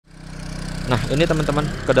Nah ini teman-teman,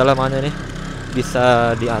 kedalamannya nih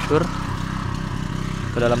bisa diatur,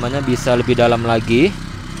 kedalamannya bisa lebih dalam lagi,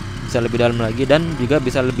 dan juga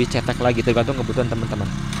bisa lebih cetek lagi tergantung kebutuhan teman-teman.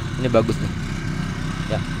 Ini bagus nih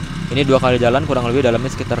ya. Ini 2 kali jalan, kurang lebih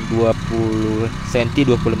dalamnya sekitar 20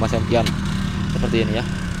 cm, 25 cm seperti ini ya.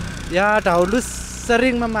 Ya dahulu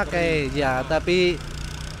sering memakai ya, tapi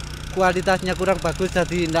kualitasnya kurang bagus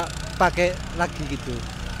jadi enggak pakai lagi gitu.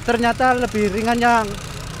 Ternyata lebih ringan yang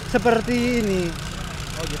seperti ini.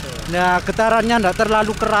 Oh gitu. Nah, getarannya enggak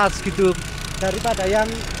terlalu keras gitu daripada yang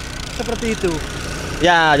seperti itu.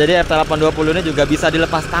 Ya, jadi FTL820 ini juga bisa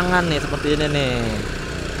dilepas tangan nih seperti ini nih.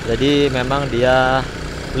 Jadi memang dia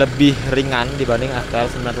lebih ringan dibanding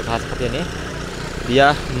FTL900H seperti ini.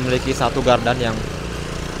 Dia memiliki satu gardan yang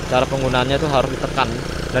cara penggunaannya itu harus ditekan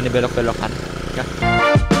dan dibelok-belokkan ya.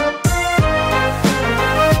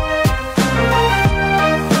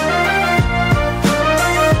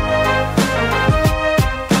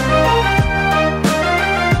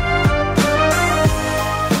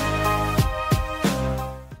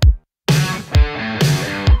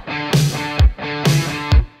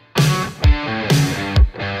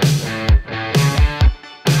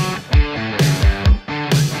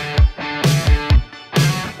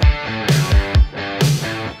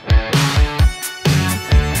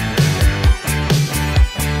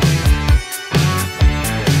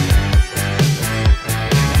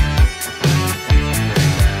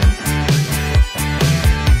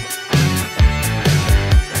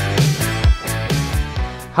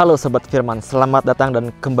 Halo Sobat Firman, selamat datang dan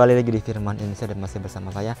kembali lagi di Firman Indonesia dan masih bersama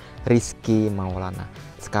saya Rizky Maulana.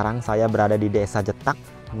 Sekarang saya berada di Desa Jetak,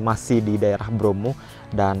 masih di daerah Bromo,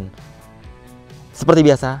 dan seperti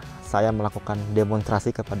biasa saya melakukan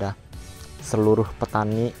demonstrasi kepada seluruh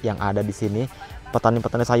petani yang ada di sini,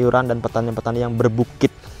 petani-petani sayuran dan petani-petani yang berbukit,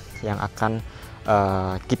 yang akan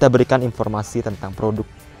kita berikan informasi tentang produk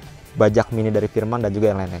bajak mini dari Firman dan juga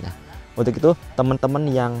yang lain-lainnya. Untuk itu, teman-teman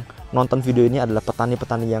yang nonton video ini adalah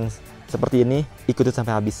petani-petani yang seperti ini, ikuti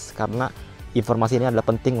sampai habis karena informasi ini adalah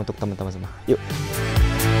penting untuk teman-teman semua. Yuk.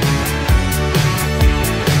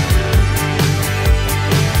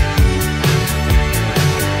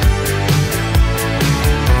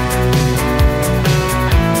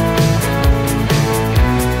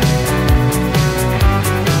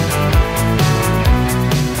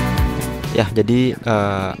 Ya, jadi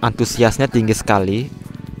antusiasnya tinggi sekali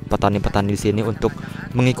petani-petani di sini untuk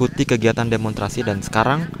mengikuti kegiatan demonstrasi, dan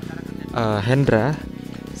sekarang Hendra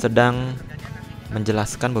sedang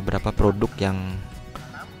menjelaskan beberapa produk yang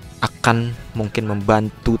akan mungkin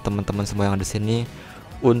membantu teman-teman semua yang ada di sini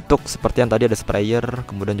untuk seperti yang tadi ada sprayer,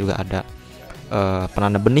 kemudian juga ada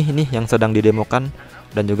penanda benih ini yang sedang didemokan,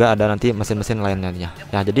 dan juga ada nanti mesin-mesin lainnya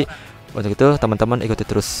ya. Jadi untuk itu teman-teman ikuti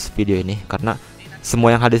terus video ini karena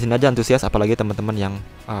semua yang hadir di sini aja antusias, apalagi teman-teman yang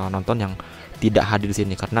nonton yang tidak hadir di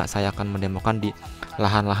sini, karena saya akan mendemokan di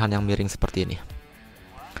lahan-lahan yang miring seperti ini.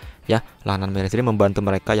 Ya, lahan miring ini membantu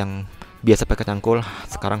mereka yang biasa pakai cangkul,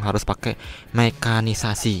 sekarang harus pakai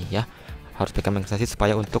mekanisasi ya. Harus pakai mekanisasi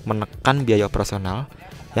supaya untuk menekan biaya operasional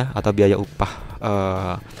ya, atau biaya upah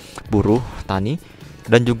buruh tani,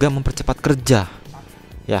 dan juga mempercepat kerja.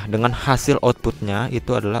 Ya, dengan hasil outputnya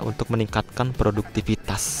itu adalah untuk meningkatkan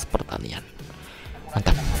produktivitas pertanian.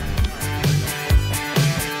 Mantap.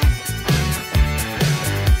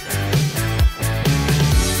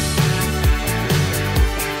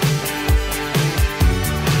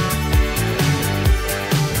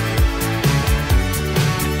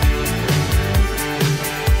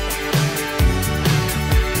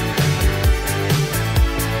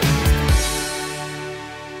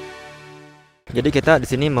 Jadi kita di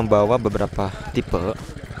sini membawa beberapa tipe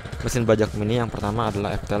mesin bajak mini. Yang pertama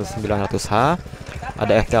adalah FTL900H,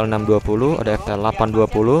 ada FTL620, ada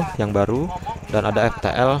FTL820 yang baru, dan ada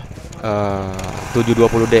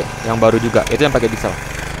FTL720D yang baru juga, itu yang pakai Bisa.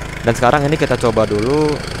 Dan sekarang ini kita coba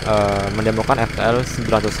dulu mendemokan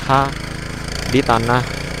FTL900H di tanah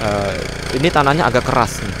ini. Tanahnya agak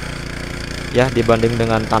keras nih ya, dibanding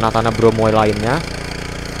dengan tanah-tanah Bromo lainnya.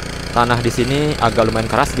 Tanah di sini agak lumayan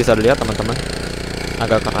keras, bisa dilihat teman-teman,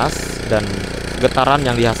 agak keras, dan getaran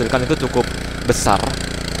yang dihasilkan itu cukup besar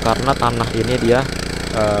karena tanah ini dia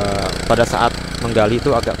pada saat menggali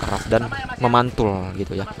itu agak keras dan memantul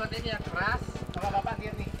gitu ya.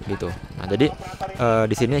 Gitu. Nah, jadi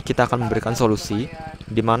di sini kita akan memberikan solusi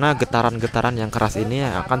di mana getaran-getaran yang keras ini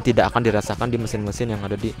tidak akan dirasakan di mesin-mesin yang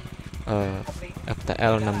ada di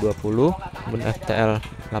FTL620, kemudian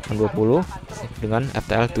FTL820 dengan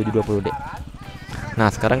FTL720D. Nah,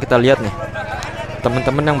 sekarang kita lihat nih,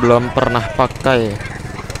 teman-teman yang belum pernah pakai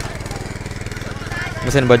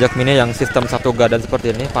mesin bajak mini yang sistem satu gardan seperti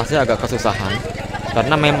ini pasti agak kesusahan,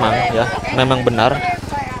 karena memang benar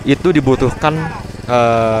itu dibutuhkan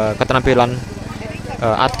keterampilan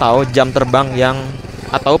atau jam terbang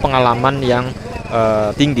atau pengalaman yang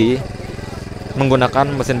tinggi menggunakan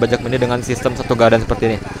mesin bajak mini dengan sistem satu gardan seperti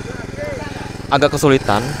ini. Agak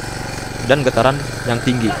kesulitan dan getaran yang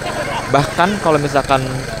tinggi. Bahkan kalau misalkan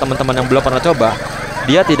teman-teman yang belum pernah coba,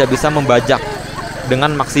 dia tidak bisa membajak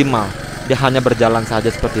dengan maksimal. Dia hanya berjalan saja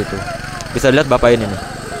seperti itu. Bisa dilihat bapak ini nih,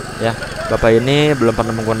 ya. Bapak ini belum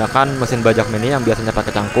pernah menggunakan mesin bajak mini yang biasanya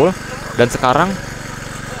pakai cangkul, dan sekarang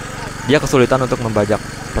dia kesulitan untuk membajak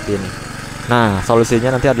seperti ini. Nah,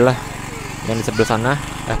 solusinya nanti adalah yang di sebelah sana,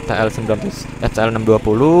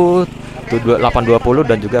 FTL620, 820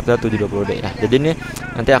 dan juga FTL720D ya. Jadi ini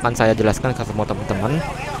nanti akan saya jelaskan ke semua teman-teman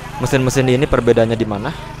mesin-mesin ini perbedaannya di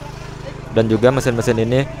mana, dan juga mesin-mesin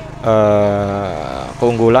ini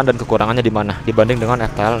keunggulan dan kekurangannya di mana dibanding dengan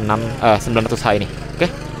FTL900H ini. Oke.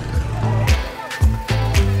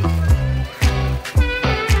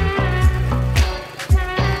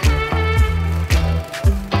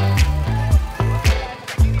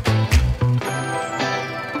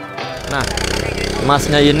 Nah,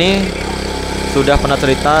 masnya ini sudah pernah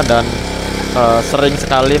cerita dan sering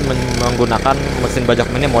sekali menggunakan mesin bajak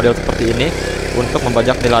mini model seperti ini untuk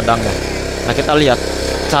membajak di ladangnya. Nah, kita lihat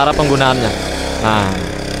cara penggunaannya. Nah,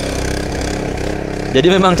 jadi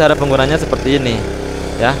memang cara penggunaannya seperti ini,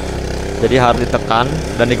 ya. Jadi harus ditekan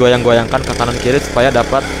dan digoyang-goyangkan ke kanan kiri supaya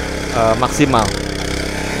dapat maksimal.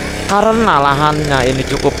 Karena lahannya ini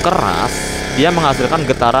cukup keras, dia menghasilkan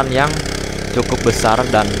getaran yang cukup besar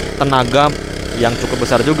dan tenaga yang cukup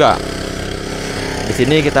besar juga. Di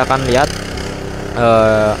sini kita akan lihat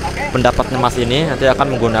pendapatnya Mas ini nanti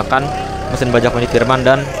akan menggunakan mesin bajak mini FIRMAN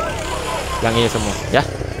dan yang ini semua, ya.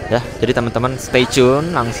 Jadi teman-teman stay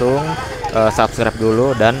tune, langsung subscribe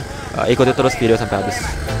dulu dan ikuti terus video sampai habis.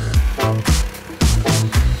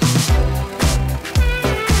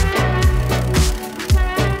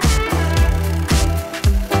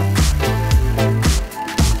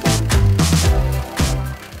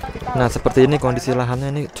 Nah, seperti ini kondisi lahannya,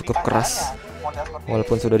 ini cukup keras.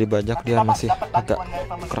 Walaupun sudah dibajak, dia masih agak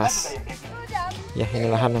keras. Ya, ini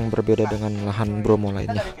lahan yang berbeda dengan lahan Bromo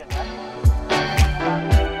lainnya.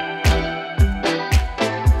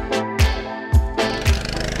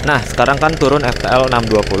 Nah, sekarang kan turun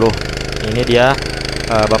FTL620. Ini dia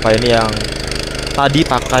bapak ini yang tadi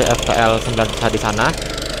pakai FTL900H di sana,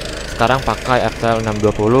 sekarang pakai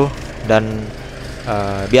FTL620, dan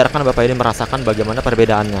biarkan bapak ini merasakan bagaimana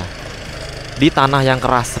perbedaannya di tanah yang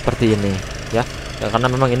keras seperti ini, ya. Karena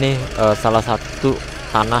memang ini salah satu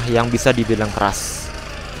tanah yang bisa dibilang keras,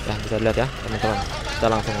 ya. Bisa lihat ya teman-teman, kita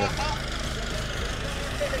langsung lihat.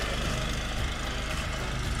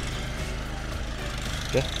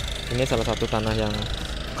 Oke, ini salah satu tanah yang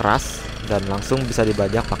keras dan langsung bisa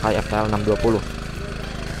dibajak pakai FTL620.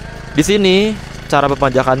 Di sini cara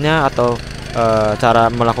pembajakannya atau cara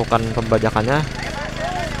melakukan pembajakannya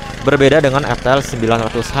berbeda dengan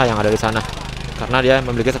FTL900H yang ada di sana, karena dia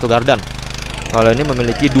memiliki satu gardan. Kalau ini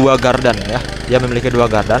memiliki dua gardan, ya. Dia memiliki dua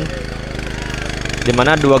gardan,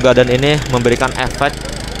 dimana dua gardan ini memberikan efek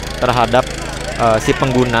terhadap si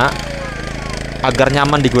pengguna agar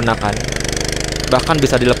nyaman digunakan, bahkan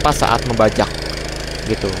bisa dilepas saat membajak,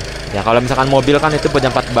 gitu. Ya, kalau misalkan mobil kan itu punya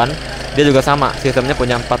 4 ban, dia juga sama, sistemnya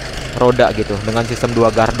punya 4 roda gitu, dengan sistem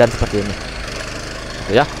dua gardan seperti ini,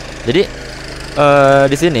 gitu ya. Jadi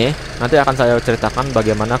di sini nanti akan saya ceritakan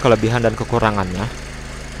bagaimana kelebihan dan kekurangannya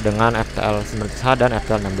dengan FTL900H dan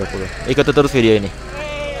FTL620. Ikuti terus video ini.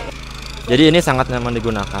 Jadi ini sangat nyaman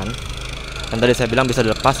digunakan, dan tadi saya bilang bisa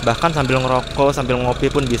dilepas, bahkan sambil ngerokok, sambil ngopi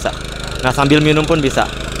pun bisa. Nah, sambil minum pun bisa.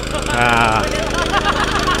 Nah,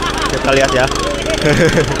 kita lihat ya.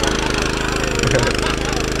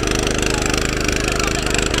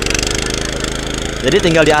 Jadi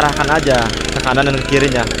tinggal diarahkan aja ke kanan dan ke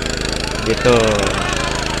kirinya, gitu.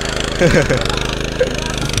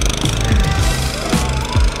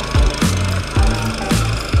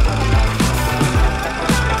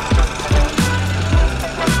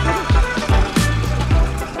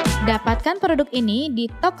 Dapatkan produk ini di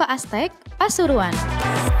toko Aztek, Pasuruan.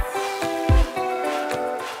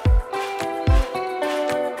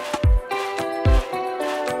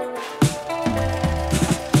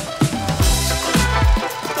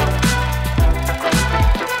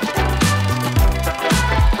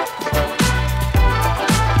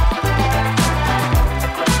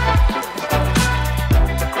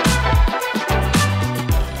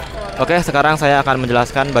 Oke, sekarang saya akan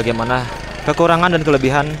menjelaskan bagaimana kekurangan dan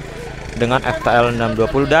kelebihan dengan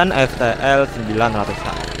FTL620 dan FTL900H,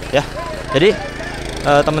 ya. Jadi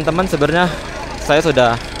teman-teman, sebenarnya saya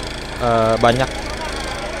sudah banyak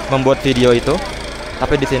membuat video itu,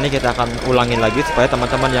 tapi di sini kita akan ulangin lagi supaya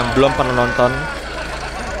teman-teman yang belum pernah nonton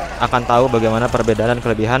akan tahu bagaimana perbedaan dan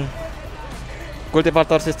kelebihan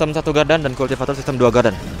kultivator sistem 1 gardan dan kultivator sistem 2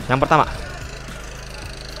 gardan. Yang pertama,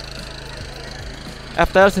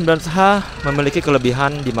 FTL820 memiliki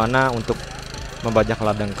kelebihan di mana untuk membajak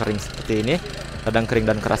ladang kering seperti ini, ladang kering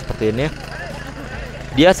dan keras seperti ini,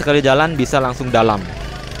 dia sekali jalan bisa langsung dalam,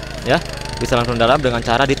 ya, bisa langsung dalam dengan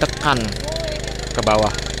cara ditekan ke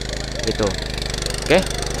bawah, gitu. Oke.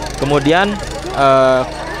 Kemudian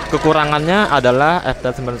kekurangannya adalah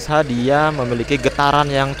FTL820 dia memiliki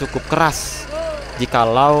getaran yang cukup keras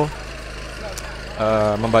jikalau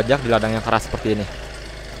membajak di ladang yang keras seperti ini,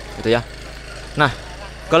 gitu ya. Nah,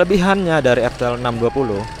 kelebihannya dari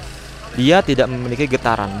FTL620, dia tidak memiliki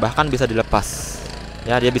getaran, bahkan bisa dilepas.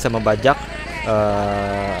 Ya, dia bisa membajak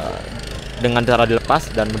dengan cara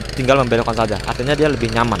dilepas dan tinggal membelokkan saja. Artinya dia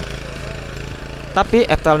lebih nyaman. Tapi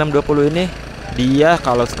FTL620 ini, dia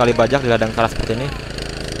kalau sekali bajak di ladang keras seperti ini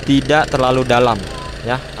tidak terlalu dalam,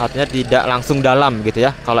 ya. Artinya tidak langsung dalam, gitu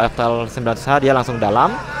ya. Kalau FTL900H dia langsung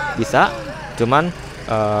dalam, bisa, cuman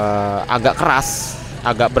agak keras,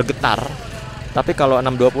 agak bergetar. Tapi kalau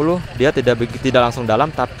 620 dia tidak langsung dalam,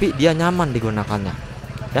 tapi dia nyaman digunakannya,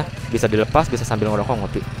 ya. Bisa dilepas, bisa sambil ngerokok,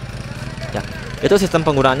 ngopi, ya. Itu sistem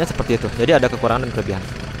penggunaannya seperti itu. Jadi ada kekurangan dan kelebihan.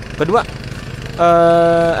 Kedua,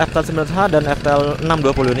 FTL900H dan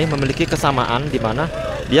FTL620 ini memiliki kesamaan di mana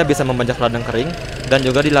dia bisa membajak ladang kering dan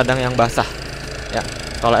juga di ladang yang basah, ya.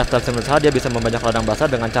 Kalau FTL900H dia bisa membajak ladang basah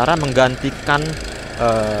dengan cara menggantikan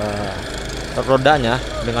rodanya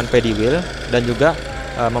dengan paddy wheel dan juga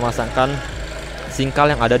memasangkan singkal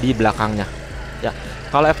yang ada di belakangnya, ya.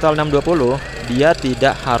 Kalau FTL620 dia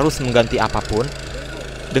tidak harus mengganti apapun.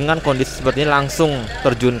 Dengan kondisi seperti ini langsung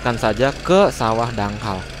terjunkan saja ke sawah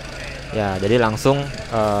dangkal, ya. Jadi langsung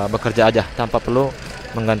bekerja aja tanpa perlu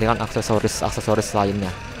menggantikan aksesoris lainnya,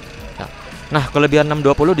 ya. Nah, kelebihan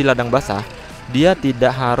 620 di ladang basah, dia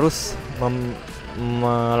tidak harus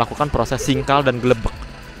melakukan proses singkal dan gelebek.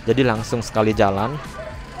 Jadi langsung sekali jalan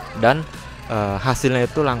dan hasilnya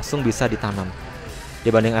itu langsung bisa ditanam.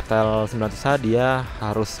 Dibanding FTL900H dia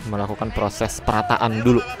harus melakukan proses perataan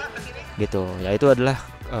dulu, gitu. Ya, itu adalah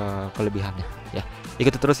kelebihannya, ya.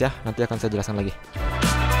 Ikuti terus ya, nanti akan saya jelaskan lagi.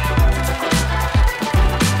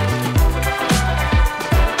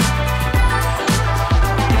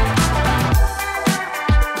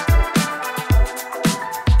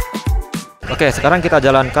 Oke, sekarang kita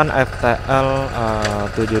jalankan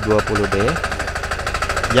FTL720D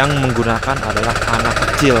yang menggunakan adalah anak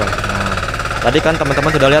kecil. Nah, tadi kan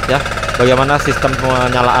teman-teman sudah lihat ya bagaimana sistem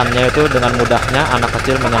penyalaannya itu dengan mudahnya anak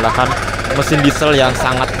kecil menyalakan mesin diesel yang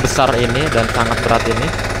sangat besar ini dan sangat berat ini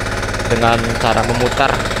dengan cara memutar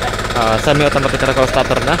semi otomatis circle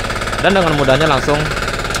starternya dan dengan mudahnya langsung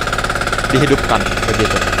dihidupkan,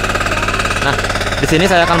 begitu. Nah, di sini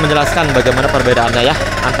saya akan menjelaskan bagaimana perbedaannya ya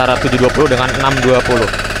antara 720 dengan 620.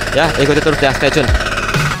 Ya, ikuti terus ya, stay tune.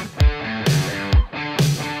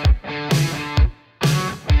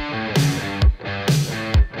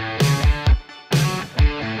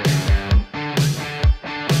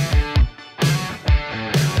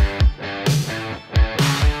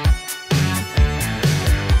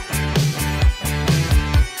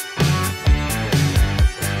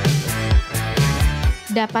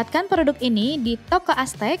 Dapatkan produk ini di toko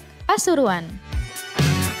Aztek, Pasuruan.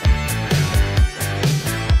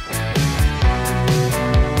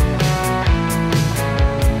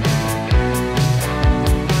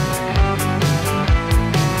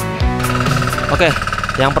 Oke,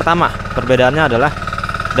 yang pertama perbedaannya adalah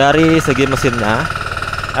dari segi mesinnya.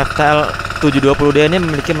 FTL720D ini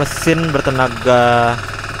memiliki mesin bertenaga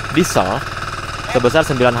diesel sebesar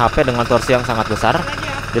 9 HP dengan torsi yang sangat besar.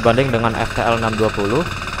 Dibanding dengan FTL620,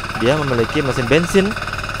 dia memiliki mesin bensin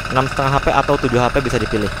 6,5 HP atau 7 HP bisa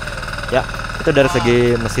dipilih, ya. Itu dari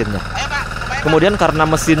segi mesinnya. Kemudian karena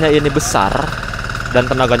mesinnya ini besar dan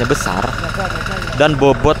tenaganya besar dan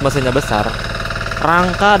bobot mesinnya besar,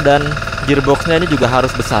 rangka dan gearboxnya ini juga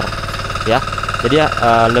harus besar, ya. Jadi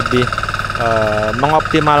lebih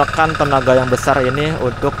mengoptimalkan tenaga yang besar ini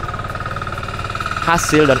untuk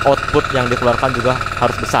hasil dan output yang dikeluarkan juga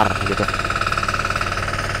harus besar, gitu.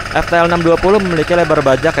 FTL620 memiliki lebar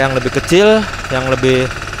bajak yang lebih kecil,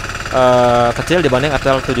 dibanding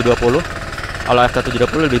FTL720. Kalau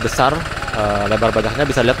FTL720 lebih besar lebar bajaknya,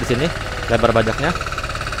 bisa lihat di sini lebar bajaknya,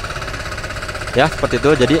 ya, seperti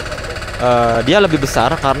itu. Jadi dia lebih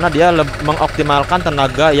besar karena dia mengoptimalkan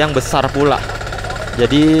tenaga yang besar pula.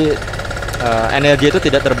 Jadi energi itu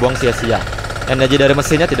tidak terbuang sia-sia. Energi dari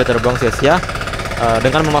mesinnya tidak terbuang sia-sia.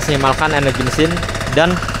 dengan memaksimalkan energi mesin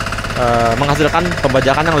dan menghasilkan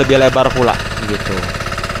pembajakan yang lebih lebar pula gitu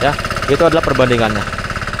ya. Itu adalah perbandingannya.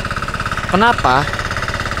 Kenapa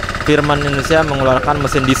Firman Indonesia mengeluarkan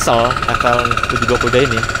mesin diesel FTL820D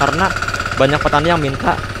ini? Karena banyak petani yang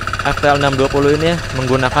minta FTL620 ini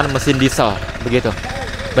menggunakan mesin diesel begitu.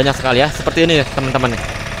 Banyak sekali ya, seperti ini teman-teman.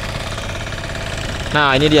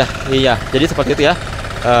 Nah ini dia, iya. Jadi seperti itu ya.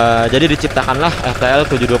 Jadi diciptakanlah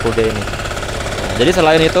FTL720D ini. Jadi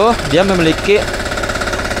selain itu dia memiliki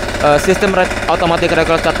sistem automatic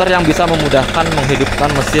recall starter yang bisa memudahkan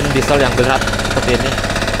menghidupkan mesin diesel yang berat seperti ini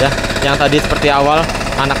ya. Yang tadi seperti awal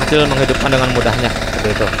anak kecil menghidupkan dengan mudahnya seperti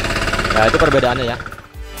itu. Nah itu perbedaannya ya.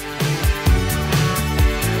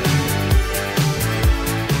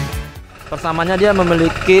 Persamanya dia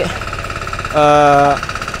memiliki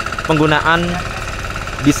penggunaan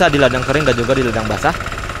bisa di ladang kering dan juga di ladang basah.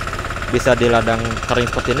 Bisa di ladang kering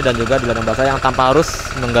seperti ini dan juga di ladang basah yang tanpa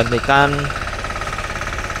harus menggantikan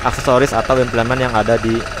aksesoris atau implemen yang ada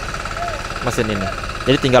di mesin ini.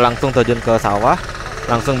 Jadi tinggal langsung terjun ke sawah,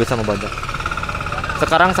 langsung bisa membajak.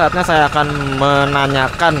 Sekarang saatnya saya akan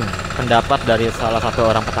menanyakan pendapat dari salah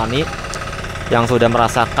satu orang petani yang sudah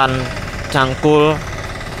merasakan cangkul,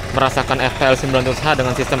 merasakan FTL920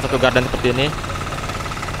 dengan sistem satu gardan seperti ini,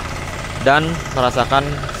 dan merasakan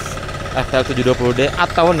FTL720D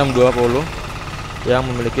atau 620 yang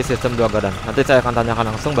memiliki sistem 2 gardan. Nanti saya akan tanyakan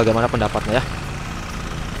langsung bagaimana pendapatnya ya.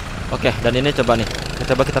 Oke, dan ini coba nih,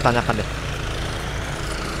 coba kita tanyakan deh.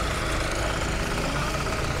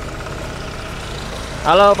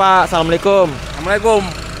 Halo Pak, Assalamualaikum. Assalamualaikum.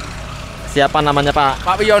 Siapa namanya Pak?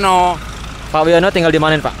 Pak Wiono. Pak Wiono tinggal di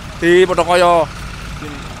mana Pak? Di Podokoyo.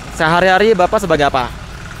 Sehari-hari Bapak sebagai apa?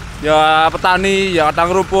 Ya petani, ya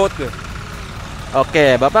kadang rumput.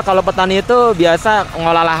 Oke, Bapak kalau petani itu biasa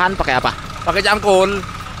ngolah lahan pakai apa? Pakai cangkul.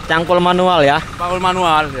 Cangkul manual ya? Cangkul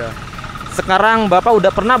manual ya. Sekarang Bapak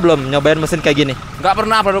udah pernah belum nyobain mesin kayak gini? Nggak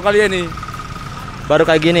pernah, baru kali ini. Baru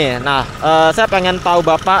kayak gini. Nah, saya pengen tahu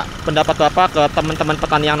Bapak, pendapat Bapak ke teman-teman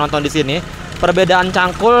petani yang nonton di sini. Perbedaan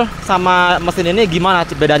cangkul sama mesin ini gimana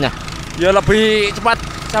bedanya? Ya lebih cepat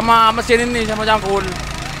sama mesin ini, sama cangkul.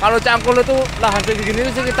 Kalau cangkul itu lahan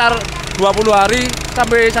segini sekitar 20 hari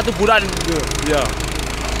sampai 1 bulan gitu. Ya.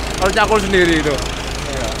 Kalau cangkul sendiri itu.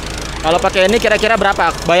 Ya. Kalau pakai ini kira-kira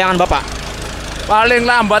berapa bayangan Bapak? Paling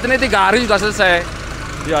lambat ini 3 hari sudah selesai.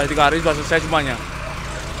 Ya, 3 hari sudah selesai semuanya.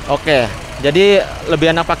 Oke, jadi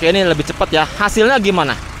lebih enak pakai ini, lebih cepat ya. Hasilnya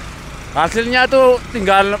gimana? Hasilnya tuh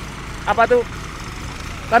tinggal apa tuh?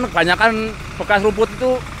 Kan kebanyakan bekas rumput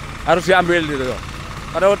itu harus diambil gitu.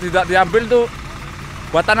 Kalau tidak diambil tuh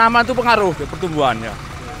buat tanaman tuh pengaruh ke pertumbuhannya.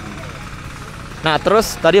 Nah,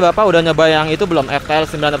 terus tadi Bapak udah nyoba yang itu belum?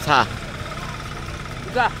 FTL920H?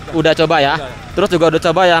 Udah coba ya? Terus juga udah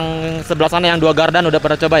coba yang sebelah sana yang 2 gardan, udah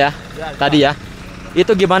pernah coba ya? Tadi ya.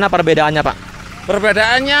 Itu gimana perbedaannya Pak?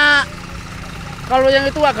 Perbedaannya kalau yang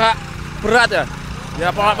itu agak berat ya. Ya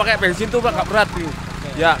pakai bensin tuh agak berat gitu.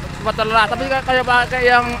 Ya cepat lelah. Tapi kayak pakai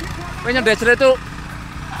yang punya diesel itu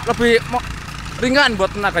lebih ringan buat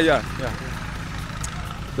tenaga ya.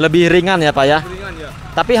 Lebih ringan ya Pak ya? Ringan ya.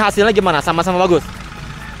 Tapi hasilnya gimana? Sama-sama bagus?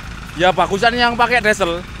 Ya bagusan yang pakai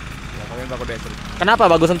diesel. Ya, pakai diesel. Kenapa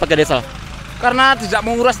bagusan pakai diesel? Karena tidak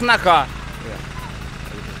menguras tenaga. Ya.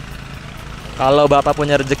 Kalau Bapak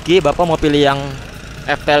punya rezeki, Bapak mau pilih yang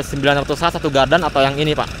FTL920H 1 gardan atau yang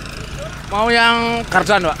ini Pak? Mau yang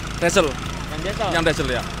gardan Pak, diesel. Yang diesel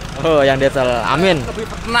ya. Oh, yang diesel. Amin. Lebih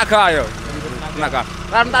tenaga ya. Tenaga.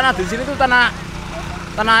 Karena tanah di sini tuh tanah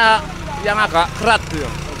yang agak kerat ya.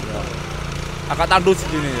 Agak tandus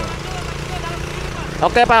gini ya.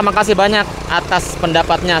 Oke Pak, makasih banyak atas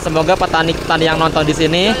pendapatnya. Semoga petani-petani yang nonton di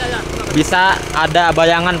sini bisa ada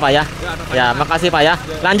bayangan Pak ya. Ya, makasih Pak ya.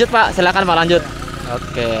 Lanjut Pak, silakan Pak lanjut.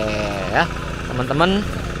 Oke ya, teman-teman.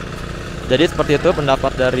 Jadi seperti itu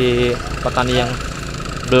pendapat dari petani yang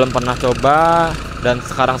belum pernah coba dan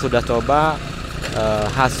sekarang sudah coba.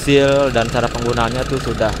 Hasil dan cara penggunaannya tuh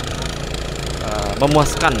sudah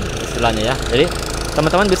memuaskan istilahnya ya. Jadi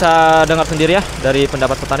teman-teman bisa dengar sendiri ya dari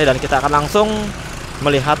pendapat petani, dan kita akan langsung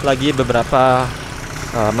melihat lagi beberapa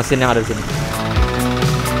mesin yang ada di sini.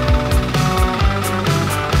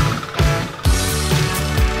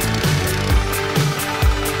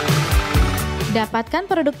 Dapatkan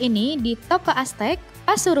produk ini di toko Aztek,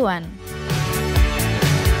 Pasuruan.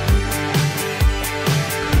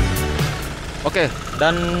 Oke,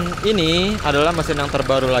 dan ini adalah mesin yang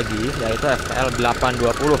terbaru lagi, yaitu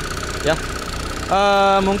FTL820 ya.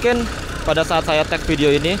 Mungkin pada saat saya tag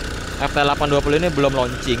video ini FTL820 ini belum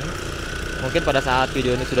launching. Mungkin pada saat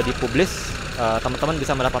video ini sudah dipublish, teman-teman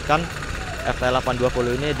bisa mendapatkan FTL820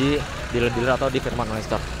 ini di dealer-dealer atau di Firman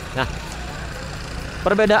Store. Nah,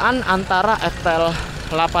 perbedaan antara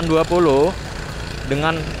FTL820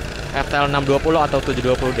 dengan FTL620 atau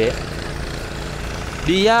 720D,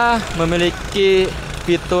 dia memiliki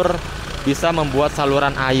fitur bisa membuat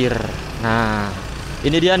saluran air. Nah,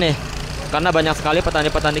 ini dia nih. Karena banyak sekali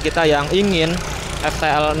petani-petani kita yang ingin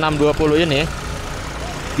FTL620 ini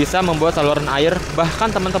bisa membuat saluran air.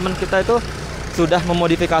 Bahkan teman-teman kita itu sudah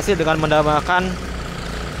memodifikasi dengan menambahkan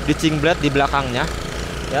ditching blade di belakangnya,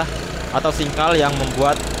 ya, atau singkal yang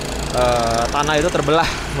membuat tanah itu terbelah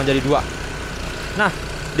menjadi dua. Nah,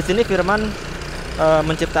 di sini Firman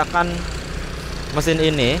menciptakan mesin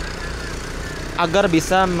ini agar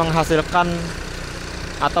bisa menghasilkan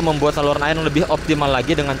atau membuat saluran air yang lebih optimal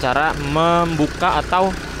lagi dengan cara membuka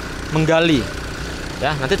atau menggali.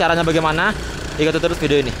 Ya, nanti caranya bagaimana? Ikuti terus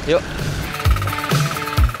video ini. Yuk.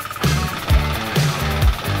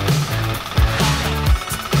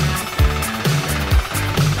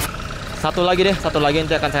 Satu lagi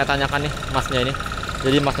nanti akan saya tanyakan nih masnya ini.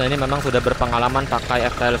 Jadi masnya ini memang sudah berpengalaman pakai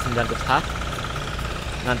FTL900H.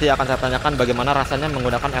 Nanti akan saya tanyakan bagaimana rasanya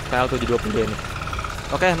menggunakan FTL720D ini.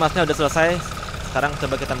 Oke, masnya udah selesai. Sekarang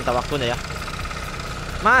coba kita minta waktunya ya.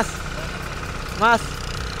 Mas,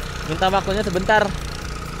 minta waktunya sebentar.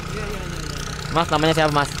 Mas, namanya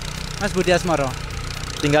siapa mas? Mas Budi Asmoro.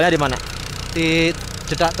 Tinggalnya di mana? Di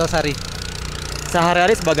Jedak Tosari.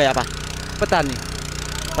 Sehari-hari sebagai apa? Petani.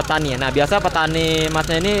 Petani. Nah, biasa petani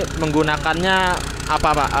masnya ini menggunakannya apa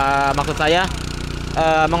pak? Maksud saya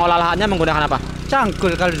mengolah lahannya menggunakan apa?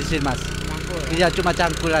 Cangkul kalau di sini mas. Iya, cuma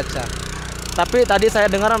cangkul aja. Tapi tadi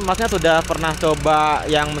saya dengar masnya sudah pernah coba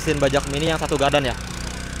yang mesin bajak mini yang 1 gardan ya?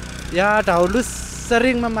 Ya dahulu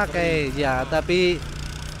sering memakai ya, tapi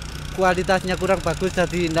kualitasnya kurang bagus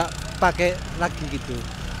jadi enggak pakai lagi gitu.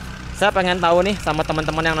 Saya pengen tahu nih sama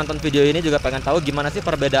teman-teman yang nonton video ini juga pengen tahu gimana sih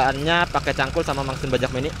perbedaannya pakai cangkul sama mesin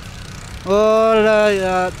bajak mini? Oh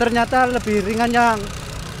ya, ternyata lebih ringan yang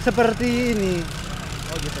seperti ini.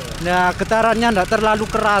 Oh gitu. Nah, getarannya enggak terlalu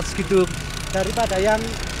keras gitu daripada yang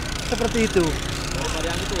seperti itu. Daripada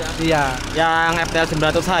yang itu ya? Iya. Yang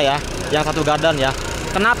FTL900H ya, yang 1 gardan ya.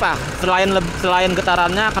 Kenapa? Selain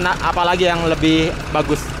getarannya, apalagi yang lebih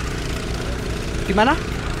bagus? Gimana?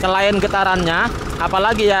 Selain getarannya,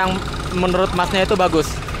 apalagi yang menurut masnya itu bagus?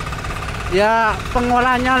 Ya,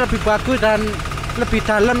 pengolahannya lebih bagus dan lebih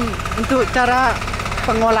dalam untuk cara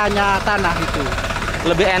pengolahnya tanah itu.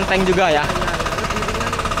 Lebih enteng juga ya?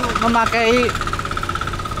 Memakai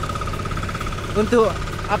untuk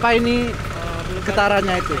apa ini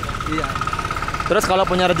getarannya itu. Iya. Terus kalau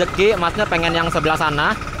punya rezeki, masnya pengen yang sebelah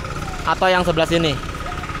sana atau yang sebelah sini?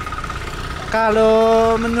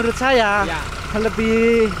 Kalau menurut saya Ya.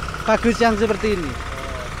 lebih bagus yang seperti ini.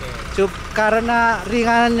 Karena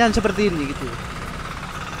ringannya seperti ini gitu.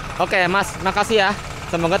 Oke mas, makasih ya.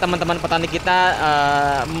 Semoga teman-teman petani kita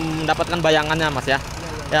mendapatkan bayangannya mas ya.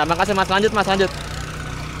 Ya makasih mas, lanjut mas, lanjut.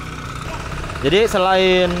 Jadi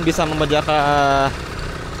selain bisa membajak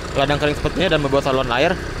ladang kering seperti ini dan membuat saluran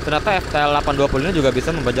air, ternyata FTL820 ini juga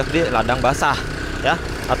bisa membajak di ladang basah ya,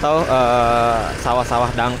 atau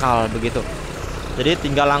sawah-sawah dangkal begitu. Jadi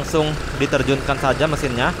tinggal langsung diterjunkan saja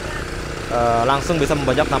mesinnya, langsung bisa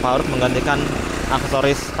membajak tanpa harus menggantikan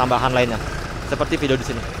aksesoris tambahan lainnya. Seperti video di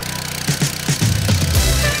sini.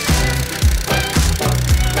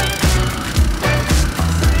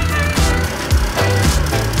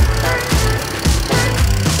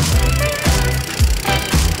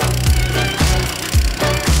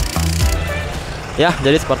 Ya,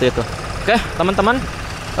 jadi seperti itu. Oke, teman-teman,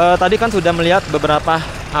 tadi kan sudah melihat beberapa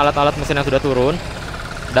alat-alat mesin yang sudah turun,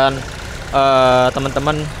 dan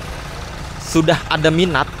teman-teman sudah ada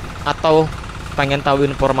minat atau pengen tahu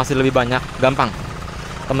informasi lebih banyak, gampang.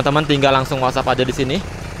 Teman-teman tinggal langsung WhatsApp aja di sini.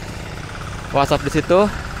 WhatsApp di situ,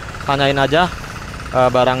 tanyain aja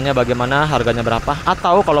barangnya bagaimana, harganya berapa,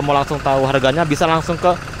 atau kalau mau langsung tahu harganya bisa langsung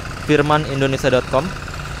ke firmanindonesia.com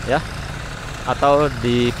ya. Atau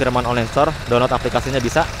di Firman Online Store, download aplikasinya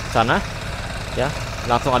bisa sana ya,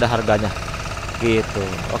 langsung ada harganya gitu.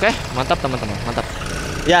 Oke, mantap teman-teman, mantap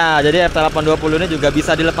ya. Jadi FT820 ini juga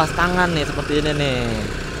bisa dilepas tangan nih seperti ini nih.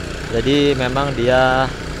 Jadi memang dia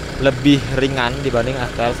lebih ringan dibanding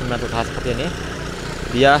FTL900H seperti ini.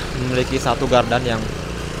 Dia memiliki 1 gardan yang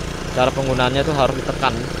cara penggunaannya itu harus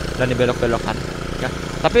ditekan dan dibelok-belokkan ya.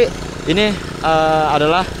 Tapi ini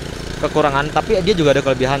adalah kekurangan, tapi dia juga ada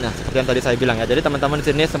kelebihannya seperti yang tadi saya bilang ya. Jadi teman-teman di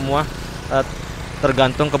sini semua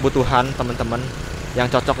tergantung kebutuhan teman-teman, yang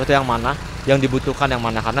cocok itu yang mana, yang dibutuhkan yang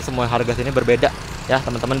mana, karena semua harga sini berbeda ya.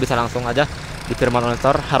 Teman-teman bisa langsung aja di Firman Online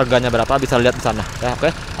Store, harganya berapa bisa lihat di sana ya. Oke,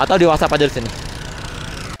 atau di WhatsApp aja di sini.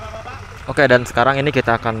 Oke, dan sekarang ini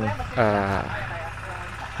kita akan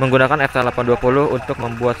menggunakan FTL820 untuk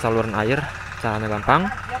membuat saluran air. Caranya gampang,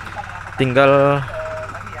 tinggal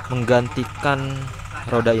menggantikan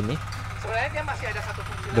roda ini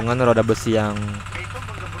dengan roda besi yang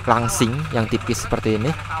langsing, yang tipis seperti ini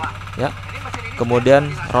ya. Kemudian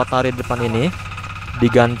rotari depan ini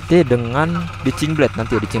diganti dengan dicing blade,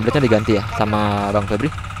 nanti dicing blade-nya diganti ya sama Bang Febri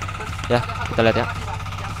ya, kita lihat ya.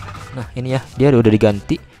 Nah ini ya, dia udah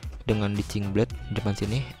diganti dengan dicing blade depan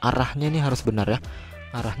sini. Arahnya ini harus benar ya,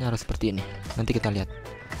 arahnya harus seperti ini, nanti kita lihat.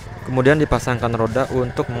 Kemudian dipasangkan roda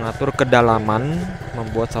untuk mengatur kedalaman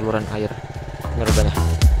membuat saluran air. Ini rodanya.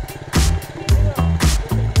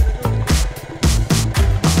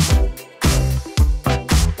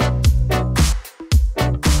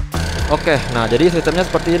 Oke, nah jadi sistemnya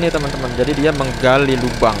seperti ini teman-teman. Jadi dia menggali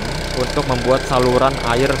lubang untuk membuat saluran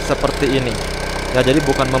air seperti ini. Ya, jadi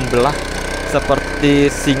bukan membelah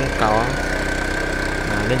seperti singkal.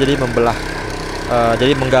 Nah, ini jadi membelah,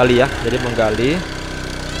 jadi menggali ya. Jadi menggali,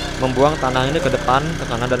 membuang tanah ini ke depan, ke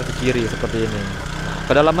kanan dan ke kiri seperti ini. Nah,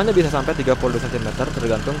 kedalamannya bisa sampai 30 cm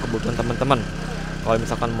tergantung kebutuhan teman-teman. Kalau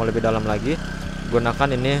misalkan mau lebih dalam lagi,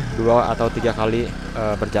 gunakan ini 2 atau 3 kali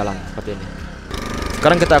berjalan seperti ini.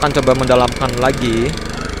 Sekarang kita akan coba mendalamkan lagi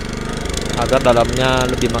agar dalamnya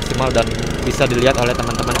lebih maksimal dan bisa dilihat oleh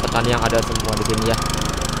teman-teman petani yang ada semua di sini ya.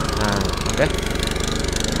 Nah, oke.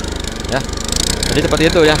 Ya. Jadi seperti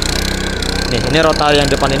itu ya. Nih, ini rotari yang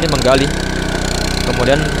depan ini menggali.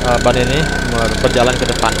 Kemudian ban ini berjalan ke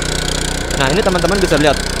depan. Nah, ini teman-teman bisa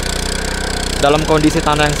lihat. Dalam kondisi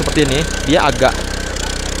tanah yang seperti ini, dia agak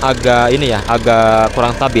ini ya, agak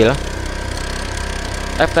kurang stabil.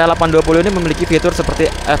 FTL820 ini memiliki fitur seperti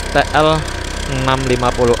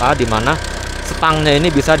FTL650A di mana stangnya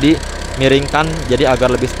ini bisa dimiringkan jadi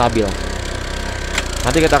agar lebih stabil.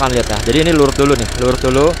 Nanti kita akan lihat ya. Jadi ini lurus dulu nih, lurus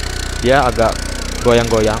dulu, dia agak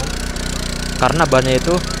goyang-goyang karena bannya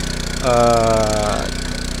itu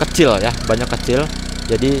kecil ya, banyak kecil,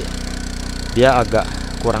 jadi dia agak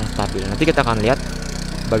kurang stabil. Nanti kita akan lihat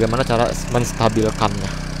bagaimana cara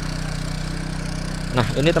menstabilkannya. Nah,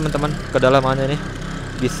 ini teman-teman kedalamannya ini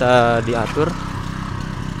bisa diatur,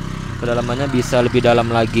 kedalamannya bisa lebih dalam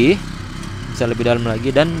lagi,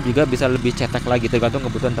 dan juga bisa lebih cetek lagi tergantung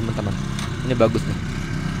kebutuhan teman-teman. Ini bagus nih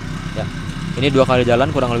ya. Ini 2 kali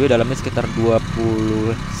jalan, kurang lebih dalamnya sekitar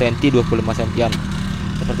 20 cm, 25 cm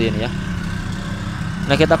seperti ini ya.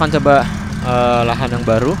 Nah, kita akan coba lahan yang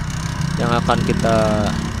baru yang akan kita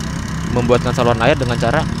membuatkan saluran air dengan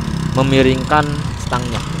cara memiringkan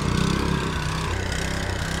stangnya.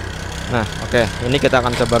 Nah, oke, ini kita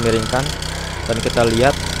akan coba miringkan dan kita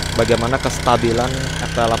lihat bagaimana kestabilan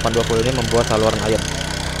FTL820 ini membuat saluran air,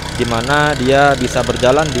 dimana dia bisa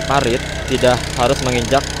berjalan di parit, tidak harus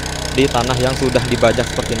menginjak di tanah yang sudah dibajak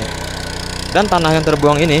seperti ini. Dan tanah yang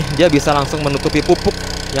terbuang ini dia bisa langsung menutupi pupuk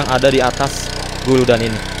yang ada di atas guludan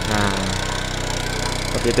ini. Nah,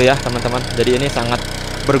 seperti itu ya teman-teman. Jadi ini sangat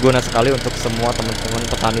berguna sekali untuk semua teman-teman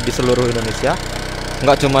petani di seluruh Indonesia.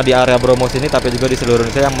 Nggak cuma di area Bromo sini, tapi juga di seluruh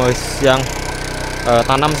Indonesia yang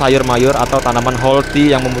tanam sayur mayur atau tanaman holti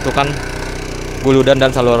yang membutuhkan guludan dan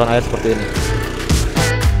saluran air seperti ini.